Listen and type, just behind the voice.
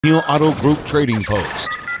Thornhill Auto Group Trading Post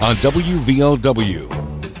on WVOW.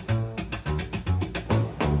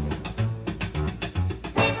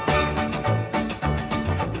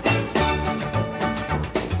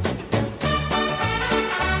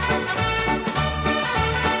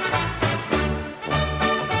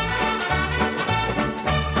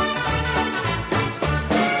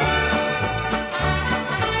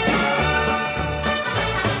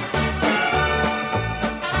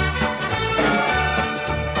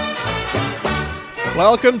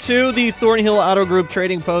 Welcome to the Thornhill Auto Group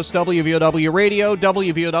Trading Post, WVOW Radio,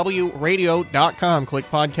 WVOWradio.com. Click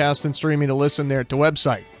podcast and streaming to listen there at the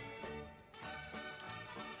website.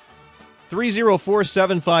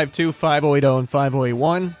 304-752-5080 and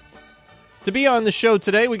 5081. To be on the show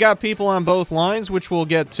today, we got people on both lines, which we'll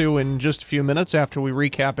get to in just a few minutes after we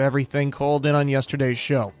recap everything called in on yesterday's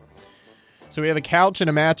show. So we have a couch and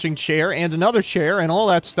a matching chair and another chair, and all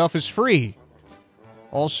that stuff is free.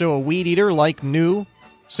 Also, a weed eater like new,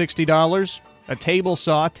 $60. A table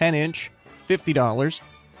saw, 10-inch, $50.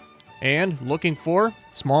 And looking for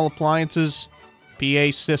small appliances,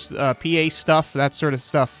 PA stuff, that sort of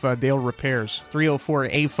stuff, Dale Repairs.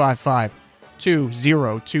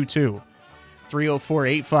 304-855-2022.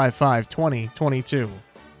 304-855-2022.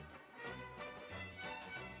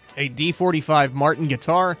 A D45 Martin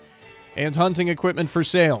guitar and hunting equipment for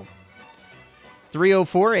sale.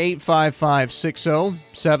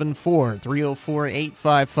 304-855-6074.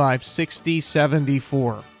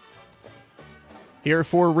 304-855-6074. Here are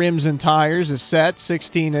 4 rims and tires, a set,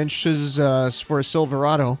 16 inches for a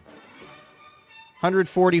Silverado.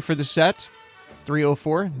 $140 for the set.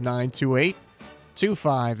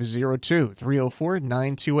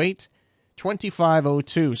 304-928-2502.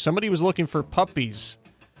 304-928-2502. Somebody was looking for puppies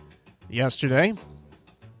yesterday.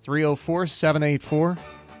 304-784-8094.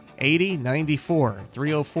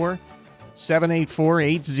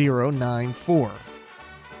 304-784-8094.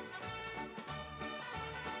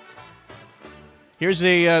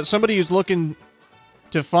 Here's somebody who's looking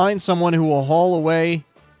to find someone who will haul away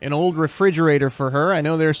an old refrigerator for her. I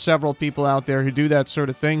know there's several people out there who do that sort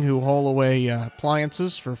of thing, who haul away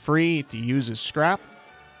appliances for free to use as scrap.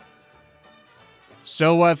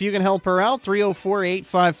 So if you can help her out,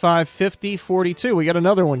 304-855-5042. We got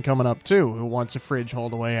another one coming up, too, who wants a fridge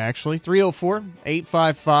hauled away, actually.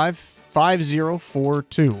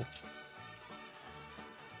 304-855-5042.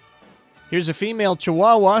 Here's a female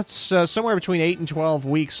Chihuahua. It's somewhere between 8 and 12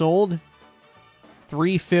 weeks old.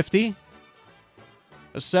 $350.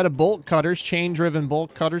 A set of bolt cutters, chain-driven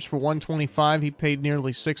bolt cutters for $125. He paid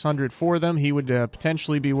nearly $600 for them. He would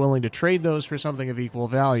potentially be willing to trade those for something of equal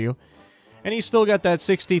value. And he's still got that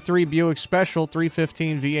 63 Buick Special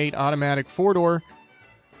 315 V8 automatic 4-door.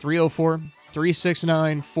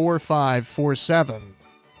 304-369-4547.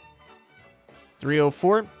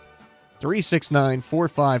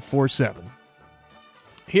 304-369-4547.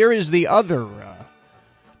 Here is the other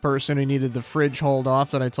person who needed the fridge hauled off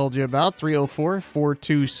that I told you about.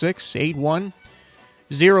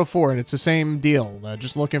 304-426-8104. And it's the same deal.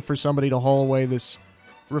 Just looking for somebody to haul away this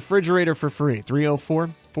refrigerator for free.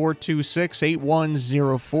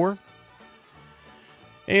 304-426-8104.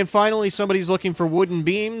 And finally, somebody's looking for wooden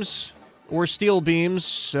beams or steel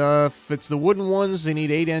beams. If it's the wooden ones, they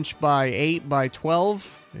need 8-inch by 8 by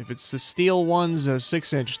 12. If it's the steel ones,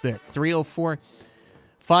 6-inch thick.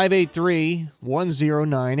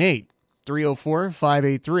 304-583-1098.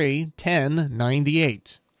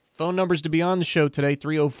 304-583-1098. Phone numbers to be on the show today,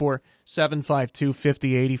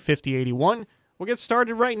 304-752-5080, 5081. We'll get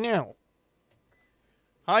started right now.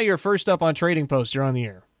 Hi, you're first up on Trading Post. You're on the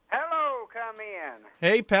air. Hello, come in.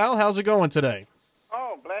 Hey, pal, how's it going today?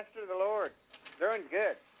 Oh, blessed be the Lord. Doing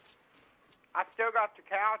good. I still got the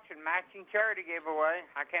couch and matching chair to give away.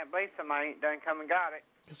 I can't believe somebody ain't done come and got it.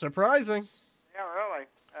 Surprising. Yeah, really.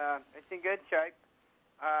 It's in good shape.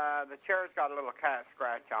 The chair's got a little cat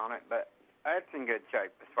scratch on it, but it's in good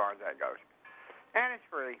shape as far as that goes. And it's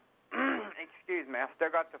free. Excuse me. I still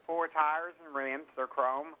got the 4 tires and rims. They're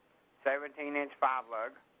chrome. 17-inch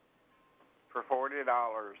 5-lug for $40.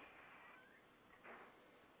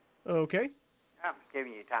 Okay. I'm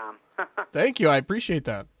giving you time. Thank you. I appreciate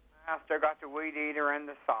that. I still got the weed eater and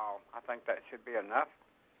the saw. I think that should be enough.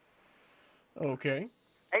 Okay.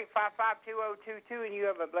 855-2022, and you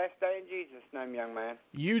have a blessed day in Jesus' name, young man.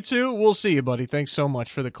 You too. We'll see you, buddy. Thanks so much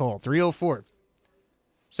for the call.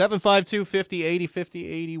 304-752-5080,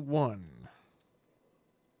 5081.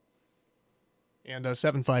 And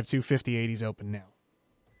 752-5080 is open now.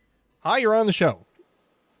 Hi, you're on the show.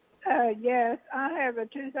 Yes, I have a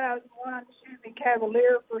 2001 Chevy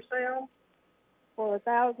Cavalier for sale for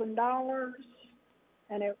 $1,000,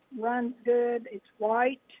 and it runs good. It's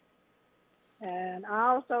white. And I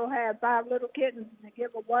also have 5 little kittens to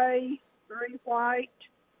give away, 3 white,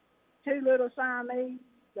 2 little Siamese.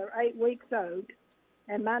 They're 8 weeks old.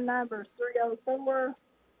 And my number is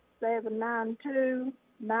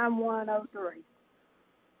 304-792-9103.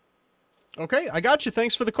 Okay, I got you.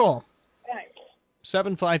 Thanks for the call. Thanks.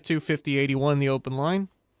 752-5081, the open line.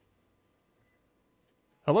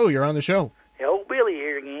 Hello, you're on the show. Old Billy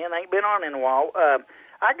here again. Ain't been on in a while. I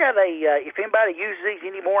got if anybody uses these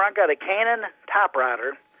anymore, I got a Canon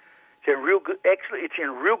typewriter. It's in real good, excellent. It's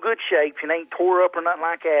in real good shape. It ain't tore up or nothing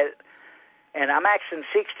like that. And I'm actually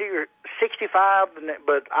 60 or 65,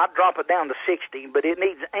 but I drop it down to 60. But it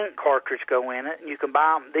needs an ink cartridge go in it, and you can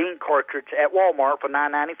buy the ink cartridge at Walmart for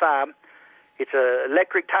 $9.95. It's a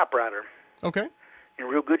electric typewriter. Okay. In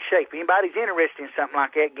real good shape. If anybody's interested in something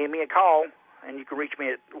like that, give me a call, and you can reach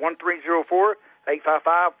me at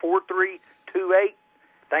 1304-855-4328.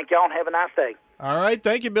 Thank y'all and have a nice day. All right.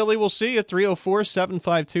 Thank you, Billy. We'll see you at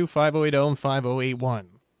 304-752-5080 and 5081.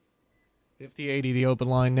 5080, the open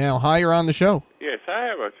line now. Hi, you're on the show. Yes, I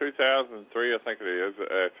have a 2003, I think it is.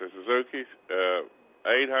 It's a Suzuki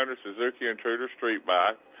 800 Suzuki Intruder street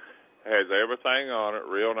bike. Has everything on it.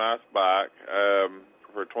 Real nice bike.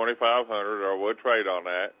 For $2,500, I would trade on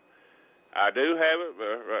that. I do have it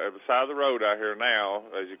beside the road out here now.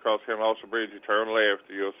 As you cross Hemlosa Bridge, you turn left,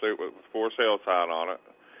 you'll see it with a for sale sign on it.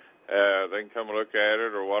 They can come and look at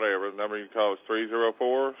it or whatever. The number you can call is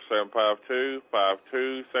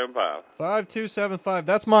 304-752-5275. 5275.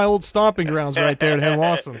 That's my old stomping grounds right there at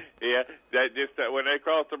Hemlosa. Yeah, when they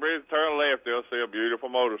cross the bridge, turn left, they'll see a beautiful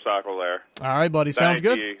motorcycle there. All right, buddy. Sounds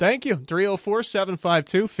good. You. Thank you.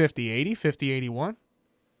 304-752-5080, 5081.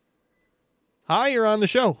 Hi, you're on the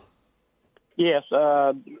show. Yes,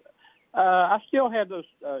 I still have those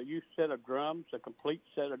used set of drums, a complete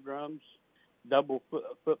set of drums, double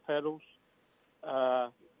foot pedals,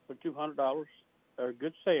 for $200. They're a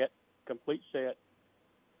good set, complete set.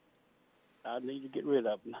 I need to get rid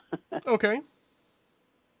of them. Okay.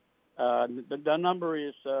 The number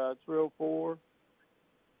is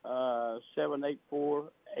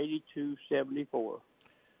 304-784-8274.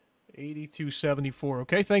 8274.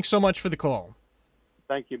 Okay, thanks so much for the call.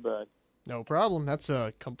 Thank you, bud. No problem. That's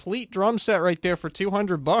a complete drum set right there for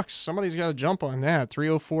 $200. Somebody's got to jump on that.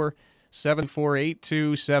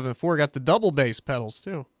 304-748-8274. Got the double bass pedals,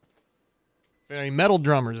 too. Any metal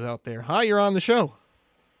drummers out there. Hi, you're on the show.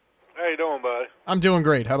 How you doing, buddy? I'm doing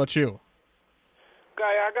great. How about you? Okay,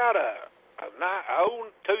 I got a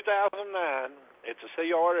old 2009. It's a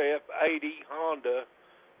CRF 80 Honda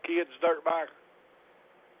kids dirt bike.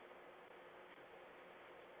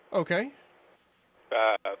 Okay.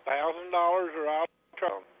 $1,000 or I'll try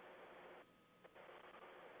 'em.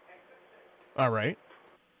 All right.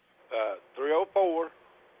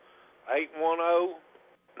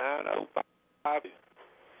 304-810-9055.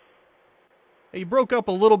 Hey, you broke up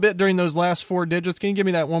a little bit during those last 4 digits. Can you give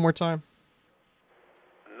me that one more time?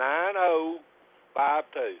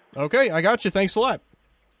 9052. Okay, I got you. Thanks a lot.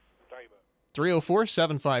 Thank you, bud.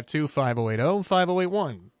 304-752-5080,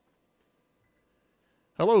 5081.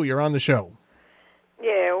 Hello, you're on the show.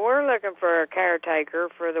 Yeah, we're looking for a caretaker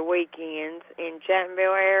for the weekends in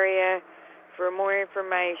Chattanville area. For more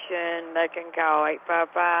information, they can call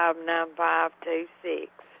 855-9526.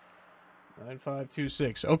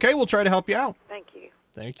 9526. Okay, we'll try to help you out. Thank you.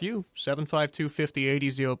 Thank you. 752-5080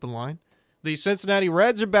 is the open line. The Cincinnati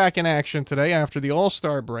Reds are back in action today after the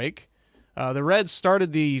All-Star break. The Reds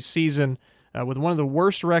started the season with one of the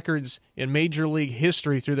worst records in Major League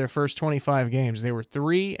history through their first 25 games. They were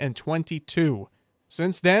 3-22.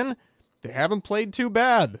 Since then, they haven't played too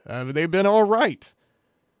bad. They've been all right.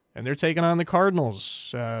 And they're taking on the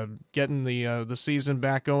Cardinals, getting the season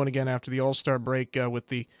back going again after the All-Star break with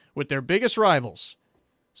their biggest rivals,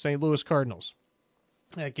 St. Louis Cardinals.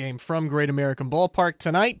 That game from Great American Ballpark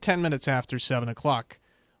tonight, 10 minutes after 7 o'clock.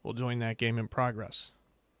 We'll join that game in progress.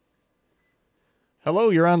 Hello,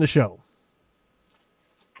 you're on the show.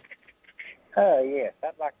 Yes,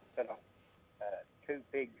 I'd like to put on 2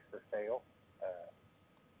 pigs for sale.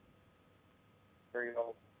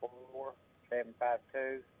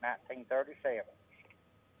 304-752-1937.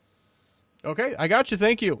 Okay, I got you.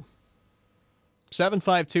 Thank you.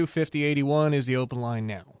 752-5081 is the open line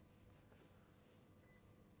now.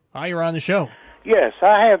 Hi, you're on the show. Yes,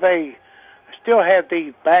 I still have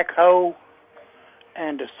the backhoe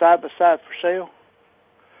and the side-by-side for sale.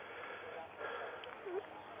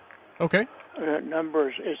 Okay. Number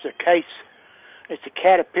is a case. It's a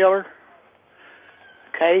Caterpillar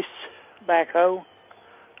case backhoe.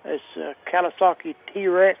 It's a Kawasaki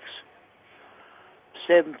T-Rex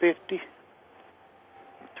 750.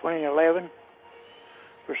 2011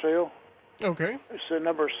 for sale. Okay. The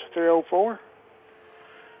number's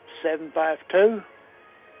 304-752-7776.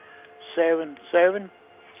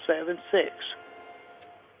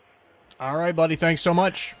 All right, buddy. Thanks so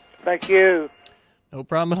much. Thank you. No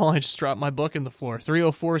problem at all. I just dropped my book in the floor.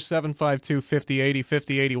 304-752-5080,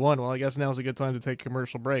 5081. Well, I guess now's a good time to take a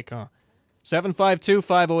commercial break, huh?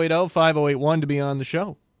 752-5080, 5081 to be on the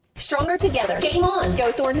show. Stronger together. Game on.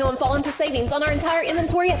 Go Thornhill and fall into savings on our entire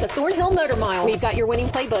inventory at the Thornhill Motor Mile. We've got your winning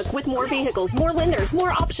playbook with more vehicles, more lenders,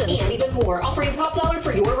 more options, and even more, offering top dollar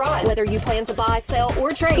for your ride. Whether you plan to buy, sell,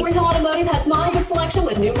 or trade, Thornhill Automotive has miles of selection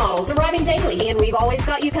with new models arriving daily. And we've always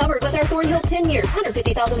got you covered with our Thornhill 10 years,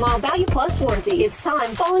 150,000-mile value plus warranty. It's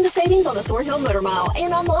time. Fall into savings on the Thornhill Motor Mile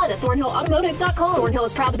and online at thornhillautomotive.com. Thornhill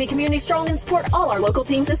is proud to be community strong and support all our local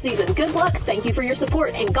teams this season. Good luck. Thank you for your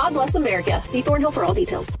support, and God bless America. See Thornhill for all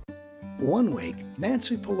details. One week,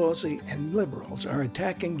 Nancy Pelosi and liberals are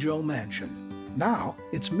attacking Joe Manchin. Now,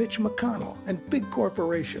 it's Mitch McConnell and big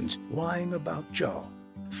corporations lying about Joe,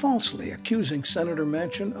 falsely accusing Senator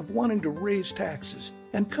Manchin of wanting to raise taxes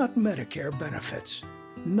and cut Medicare benefits.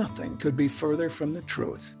 Nothing could be further from the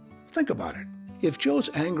truth. Think about it. If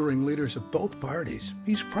Joe's angering leaders of both parties,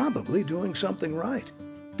 he's probably doing something right.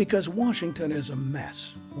 Because Washington is a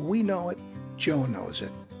mess. We know it. Joe knows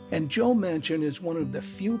it. And Joe Manchin is one of the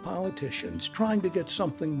few politicians trying to get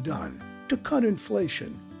something done to cut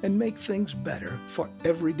inflation and make things better for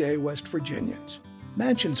everyday West Virginians.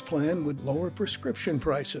 Manchin's plan would lower prescription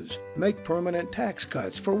prices, make permanent tax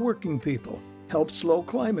cuts for working people, help slow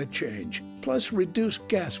climate change, plus reduce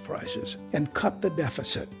gas prices and cut the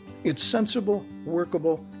deficit. It's sensible,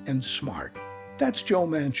 workable, and smart. That's Joe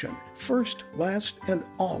Manchin. First, last, and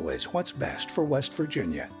always what's best for West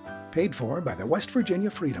Virginia. Paid for by the West Virginia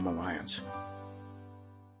Freedom Alliance.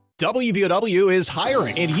 WVOW is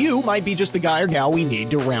hiring, and you might be just the guy or gal we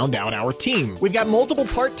need to round out our team. We've got multiple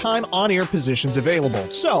part-time on-air positions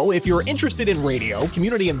available. So if you're interested in radio,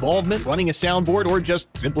 community involvement, running a soundboard, or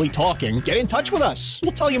just simply talking, get in touch with us.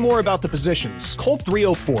 We'll tell you more about the positions. Call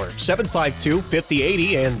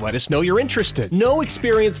 304-752-5080 and let us know you're interested. No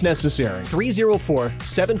experience necessary.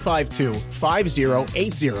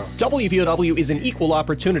 304-752-5080. WVOW is an equal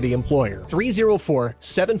opportunity employer.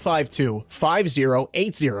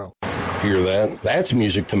 304-752-5080. Hear that? That's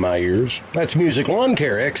music to my ears. That's Music Lawn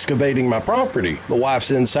Care excavating my property. The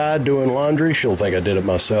wife's inside doing laundry. She'll think I did it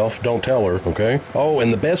myself. Don't tell her, okay? Oh,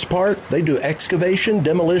 and the best part? They do excavation,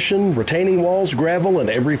 demolition, retaining walls, gravel,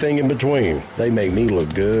 and everything in between. They make me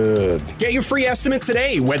look good. Get your free estimate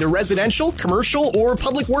today, whether residential, commercial, or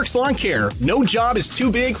public works lawn care. No job is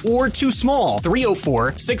too big or too small.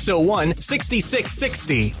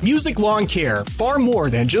 304-601-6660. Music Lawn Care. Far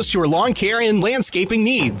more than just your lawn care and landscaping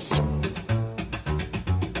needs.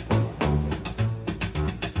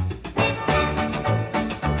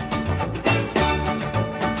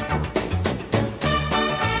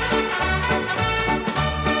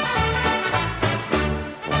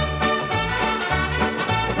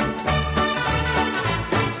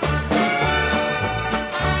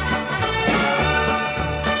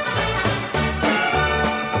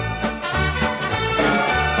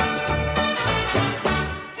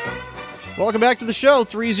 Welcome back to the show.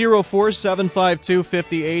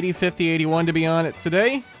 304-752-5080, 5081 to be on it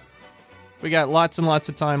today. We got lots and lots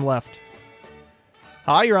of time left.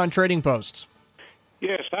 Hi, you're on Trading Post.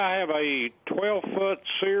 Yes, I have a 12-foot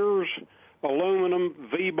Sears aluminum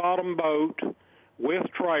V-bottom boat with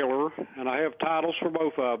trailer, and I have titles for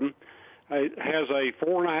both of them. It has a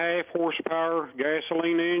 4.5 horsepower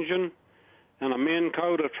gasoline engine and a Minn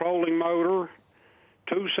Kota trolling motor,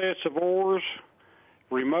 2 sets of oars,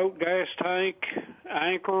 remote gas tank,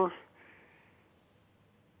 anchor,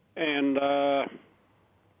 and I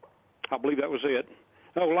believe that was it.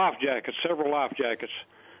 Oh, life jackets, several life jackets.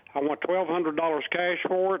 I want $1,200 cash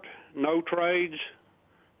for it, no trades.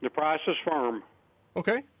 The price is firm.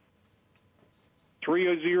 Okay.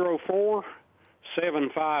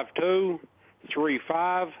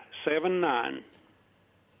 304-752-3579.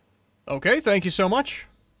 Okay, thank you so much.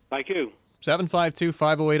 Thank you.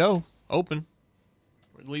 752-5080, open.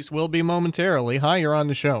 Or at least will be momentarily. Hi, you're on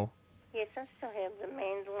the show. Yes, I still have the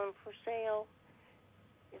mandolin for sale.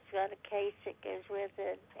 It's got a case that goes with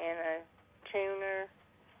it, and a tuner,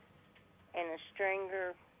 and a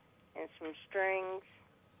stringer, and some strings.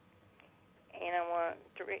 And I want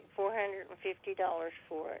 $450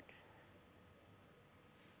 for it.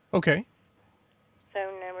 Okay.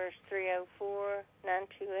 Phone number is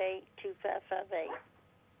 304-928-2558.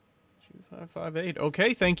 2558.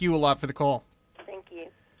 Okay, thank you a lot for the call. Thank you.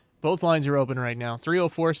 Both lines are open right now.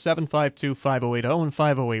 304-752-5080 and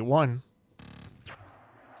 5081.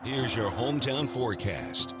 Here's your hometown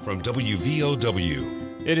forecast from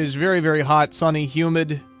WVOW. It is very, very hot, sunny,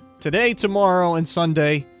 humid today, tomorrow, and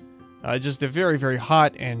Sunday. Just a very, very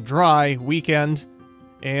hot and dry weekend.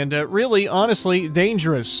 And really, honestly,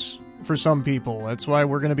 dangerous for some people. That's why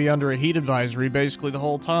we're going to be under a heat advisory basically the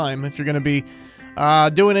whole time. If you're going to be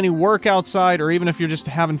doing any work outside, or even if you're just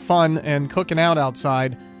having fun and cooking out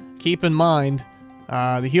outside, keep in mind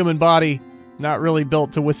the human body not really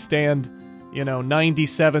built to withstand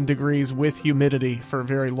 97 degrees with humidity for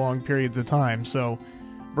very long periods of time. So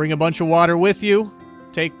bring a bunch of water with you,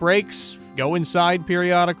 take breaks, go inside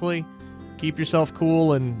periodically, keep yourself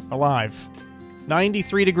cool and alive.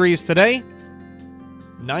 93 degrees today,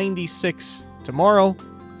 96 tomorrow,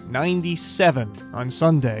 97 on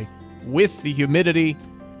Sunday with the humidity,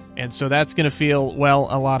 and so that's going to feel, well,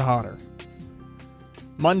 a lot hotter.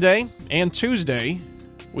 Monday and Tuesday,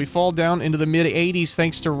 we fall down into the mid-80s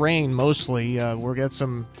thanks to rain, mostly. We'll get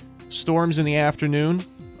some storms in the afternoon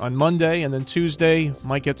on Monday, and then Tuesday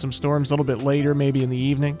might get some storms a little bit later, maybe in the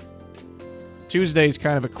evening. Tuesday's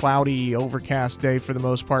kind of a cloudy, overcast day for the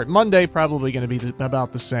most part. Monday probably going to be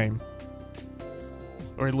about the same.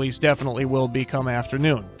 Or at least definitely will be come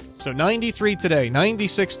afternoon. So 93 today,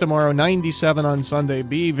 96 tomorrow, 97 on Sunday.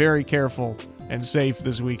 Be very careful and safe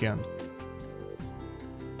this weekend.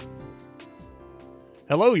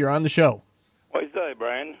 Hello, you're on the show. What you say,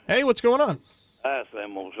 Brandon? Hey, what's going on? That's the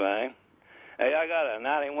same old thing. Hey, I got a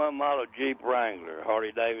 91 model Jeep Wrangler,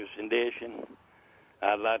 Harley Davidson edition.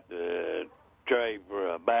 I'd like to trade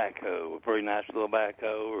for a backhoe, a pretty nice little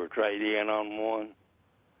backhoe, or trade in on one.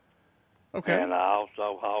 Okay. And I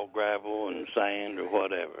also haul gravel and sand or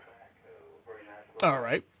whatever. All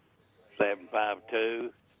right.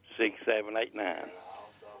 752-6789.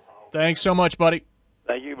 Thanks so much, buddy.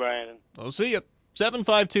 Thank you, Brandon. I'll see you.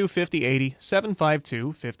 752-5080,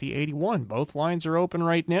 752-5081. Both lines are open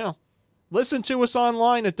right now. Listen to us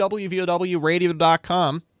online at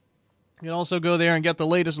WVOWradio.com. You can also go there and get the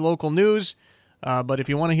latest local news. But if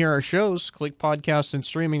you want to hear our shows, click podcasts and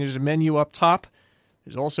streaming. There's a menu up top.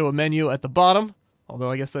 There's also a menu at the bottom,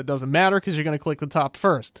 although I guess that doesn't matter because you're going to click the top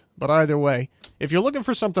first. But either way, if you're looking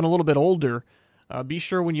for something a little bit older, be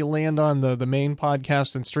sure when you land on the main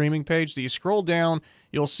podcast and streaming page that you scroll down,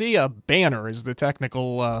 you'll see a banner is the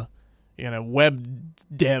technical web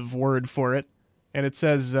dev word for it. And it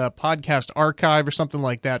says podcast archive or something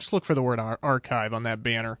like that. Just look for the word archive on that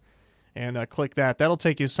banner and click that. That'll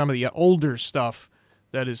take you to some of the older stuff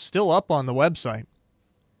that is still up on the website.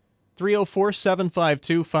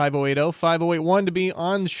 304-752-5080, 5081 to be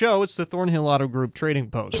on the show. It's the Thornhill Auto Group Trading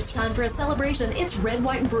Post. It's time for a celebration. It's Red,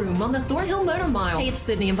 White, and Broom on the Thornhill Motor Mile. Hey, it's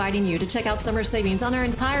Sydney inviting you to check out summer savings on our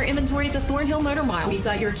entire inventory at the Thornhill Motor Mile. We've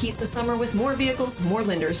got your keys to summer with more vehicles, more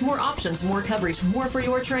lenders, more options, more coverage, more for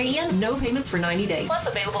your trade, and no payments for 90 days. Plus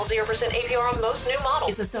available 0% APR on most new models.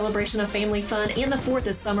 It's a celebration of family fun and the 4th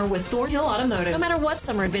this summer with Thornhill Automotive. No matter what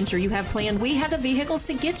summer adventure you have planned, we have the vehicles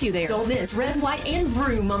to get you there. So miss Red, White, and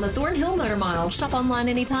Vroom on the Thornhill Motor Mile. Shop online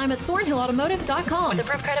anytime at thornhillautomotive.com. With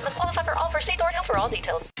approved credit must qualify for offer. See Thornhill for all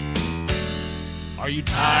details. Are you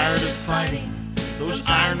tired of fighting those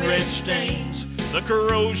iron red stains? The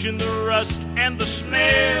corrosion, the rust, and the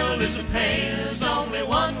smell is a pain. There's only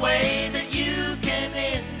one way that you can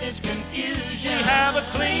end this confusion. We have a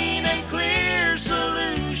clean and clear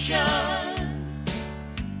solution.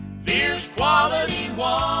 Fierce quality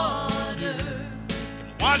water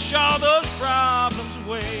can wash all those problems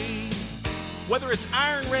away. Whether it's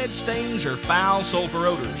iron red stains or foul sulfur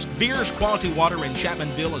odors, Veer's Quality Water in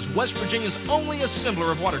Chapmanville is West Virginia's only assembler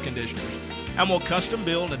of water conditioners and will custom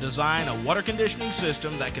build and design a water conditioning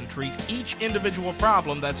system that can treat each individual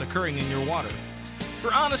problem that's occurring in your water.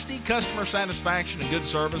 For honesty, customer satisfaction, and good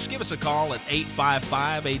service, give us a call at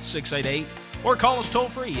 855-8688 or call us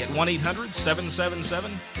toll-free at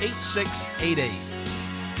 1-800-777-8688.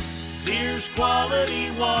 Fierce quality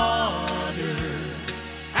water.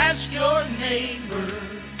 Ask your neighbor,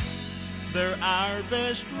 they're our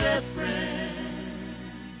best reference.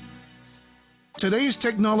 Today's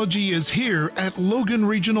technology is here at Logan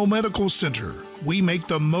Regional Medical Center. We make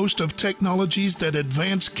the most of technologies that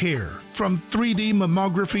advance care, from 3D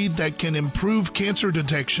mammography that can improve cancer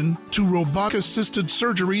detection to robotic-assisted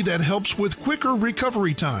surgery that helps with quicker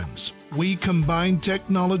recovery times. We combine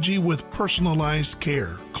technology with personalized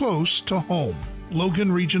care, close to home.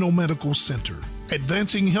 Logan Regional Medical Center.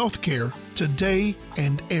 Advancing healthcare today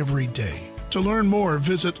and every day. To learn more,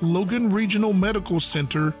 visit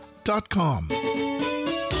LoganRegionalMedicalCenter.com.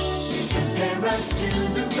 Compare us to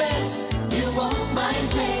the rest. You won't mind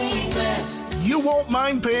paying less. You won't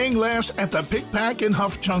mind paying less at the Pick Pack in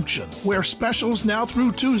Huff Junction, where specials now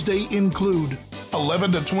through Tuesday include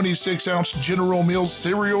 11 to 26 ounce General Mills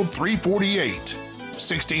cereal, $3.48.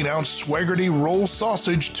 16 ounce Swaggerty roll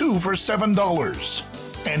sausage, 2 for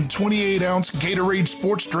 $7. And 28 ounce Gatorade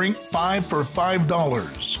sports drink, 5 for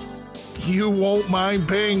 $5. You won't mind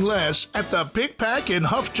paying less at the Pick Pack in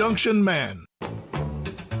Huff Junction, Man.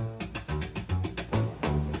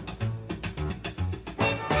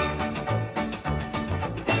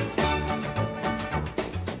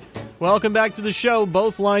 Welcome back to the show.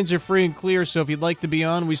 Both lines are free and clear, so if you'd like to be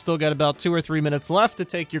on, we still got about 2 or 3 minutes left to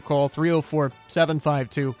take your call,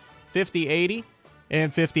 304-752-5080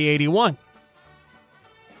 and 5081.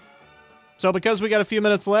 So because we got a few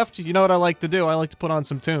minutes left, you know what I like to do? I like to put on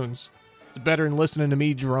some tunes. It's better than listening to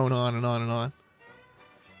me drone on and on and on.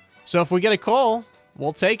 So if we get a call,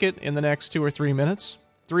 we'll take it in the next 2 or 3 minutes.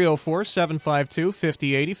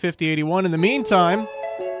 304-752-5080, 5081. In the meantime,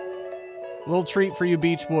 a little treat for you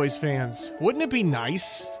Beach Boys fans. Wouldn't it be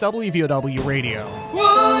nice? It's WVOW Radio.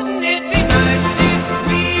 Wouldn't it be nice if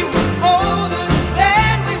we were older,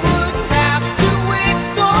 then we wouldn't have to wait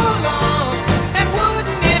so long? And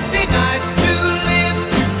wouldn't it be nice to live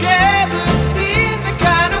together in the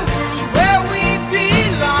kind of world where we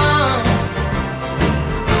belong?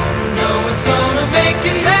 No one's gonna make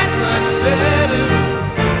it that much better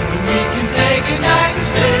when we can say goodnight and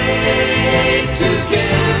stay together.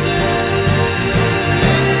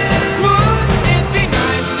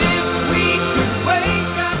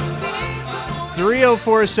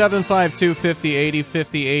 304-752-5080,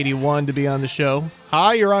 5081 to be on the show.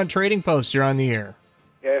 Hi, you're on Trading Post. You're on the air.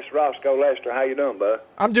 Yes, Roscoe Lester. How you doing, bud?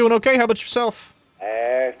 I'm doing okay. How about yourself?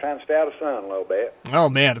 Trying to stay out of the sun a little bit. Oh,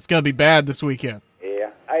 man, it's going to be bad this weekend. Yeah.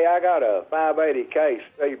 Hey, I got a 580 case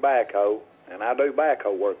C backhoe, and I do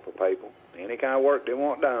backhoe work for people. Any kind of work they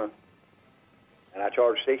want done. And I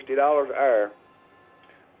charge $60 an hour.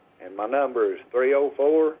 And my number is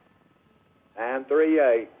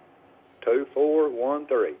 304-938-2413.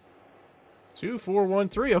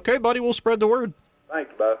 2413. Okay, buddy, we'll spread the word.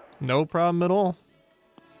 Thanks, bud. No problem at all.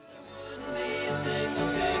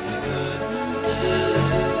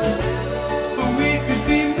 We could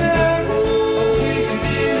be married, we could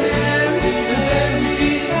be married, and then we'd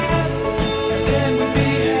be happy, and then we'd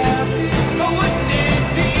be happy. But wouldn't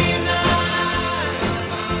it be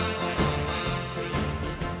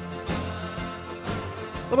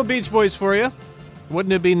nice? Little Beach Boys for you.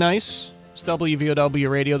 Wouldn't it be nice? It's WVOW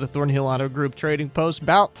Radio, the Thornhill Auto Group Trading Post.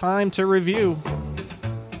 About time to review.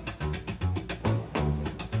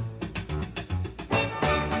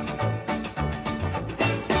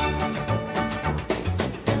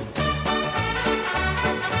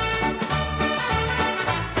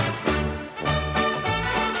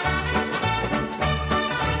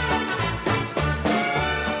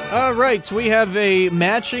 All right, so we have a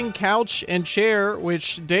matching couch and chair,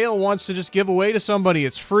 which Dale wants to just give away to somebody.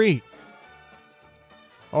 It's free.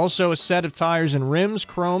 Also, a set of tires and rims,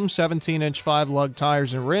 chrome 17-inch 5-lug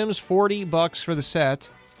tires and rims, $40 for the set.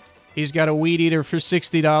 He's got a weed eater for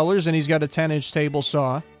 $60, and he's got a 10-inch table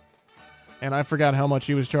saw. And I forgot how much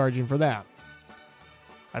he was charging for that.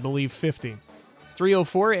 I believe $50.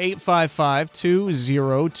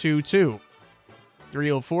 304-855-2022.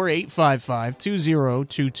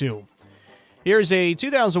 304-855-2022. Here's a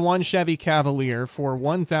 2001 Chevy Cavalier for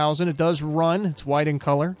 $1,000. It does run. It's white in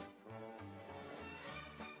color.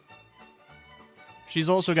 She's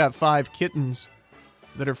also got 5 kittens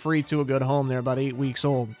that are free to a good home. They're about 8 weeks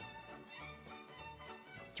old.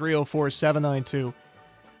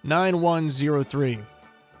 304-792-9103.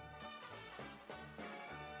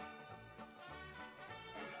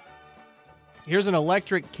 Here's an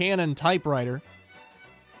electric Canon typewriter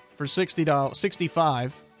for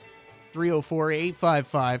 $65.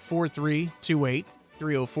 304-855-4328.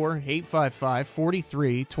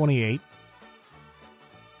 304-855-4328.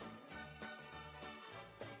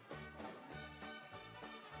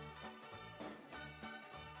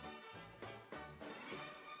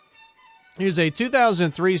 Here's a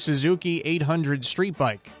 2003 Suzuki 800 street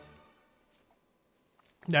bike.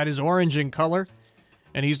 That is orange in color,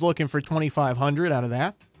 and he's looking for $2,500 out of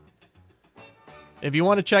that. If you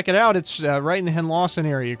want to check it out, it's right in the Henlawson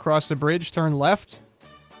area. Across the bridge, turn left.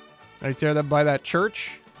 Right there by that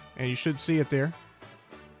church, and you should see it there.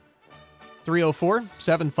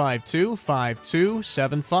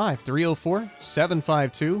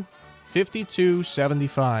 304-752-5275.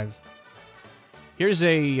 304-752-5275. Here's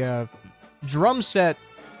a drum set,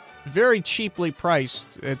 very cheaply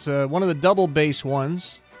priced. It's one of the double bass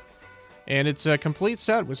ones, and it's a complete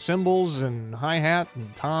set with cymbals and hi-hat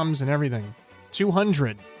and toms and everything.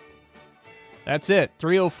 $200. That's it.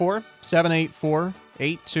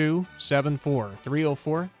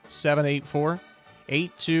 304-784-8274.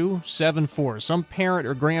 8274. Some parent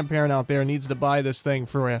or grandparent out there needs to buy this thing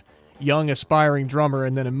for a young aspiring drummer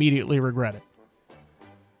and then immediately regret it.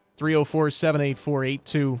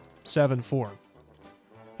 304-784-8274.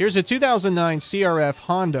 Here's a 2009 CRF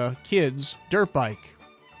Honda Kids dirt bike.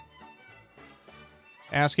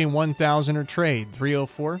 Asking $1,000 or trade.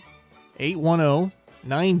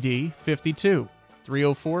 304-810-9052.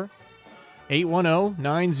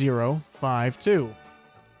 304-810-9052.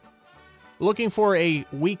 Looking for a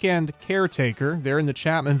weekend caretaker. They're in the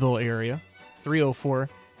Chapmanville area.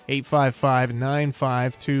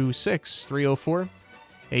 304-855-9526.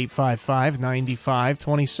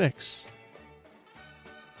 304-855-9526.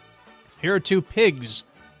 Here are two pigs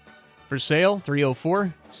for sale.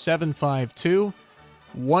 304-752-1937.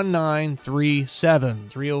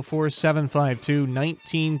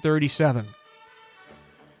 304-752-1937.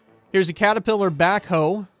 Here's a Caterpillar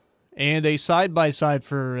backhoe and a side-by-side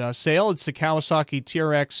for sale. It's the Kawasaki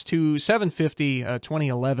TRX 750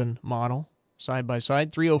 2011 model.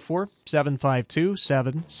 Side-by-side,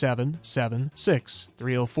 304-752-7776.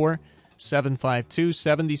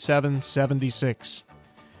 304-752-7776.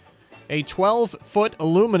 A 12-foot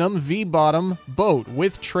aluminum V-bottom boat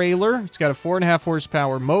with trailer. It's got a 4.5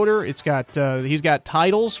 horsepower motor. It's got he's got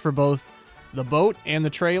titles for both the boat and the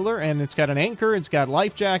trailer, and it's got an anchor. It's got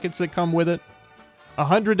life jackets that come with it.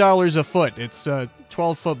 $100 a foot. It's a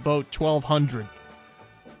 12-foot boat, $1,200.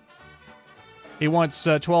 He wants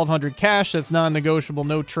 $1,200 cash. That's non-negotiable,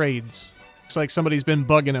 no trades. Looks like somebody's been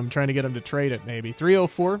bugging him, trying to get him to trade it, maybe.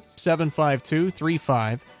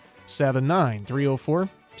 304-752-3579.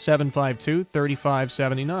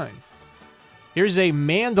 304-752-3579. Here's a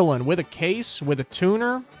mandolin with a case, with a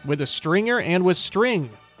tuner, with a stringer, and with string.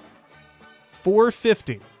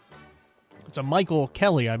 $450. It's a Michael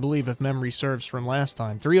Kelly, I believe, if memory serves from last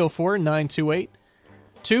time. 304-928-2558.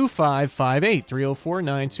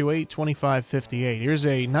 304-928-2558. Here's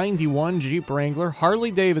a 91 Jeep Wrangler,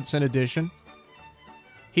 Harley-Davidson edition.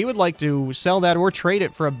 He would like to sell that or trade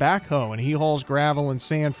it for a backhoe, and he hauls gravel and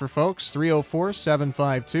sand for folks.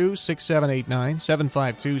 304-752-6789,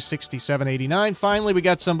 752-6789. Finally, we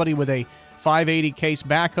got somebody with a 580 case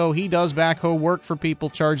backhoe. He does backhoe work for people,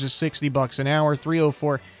 charges $60 an hour.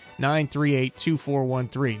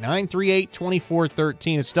 304-938-2413.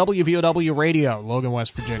 938-2413. It's WVOW Radio, Logan,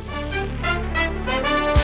 West Virginia.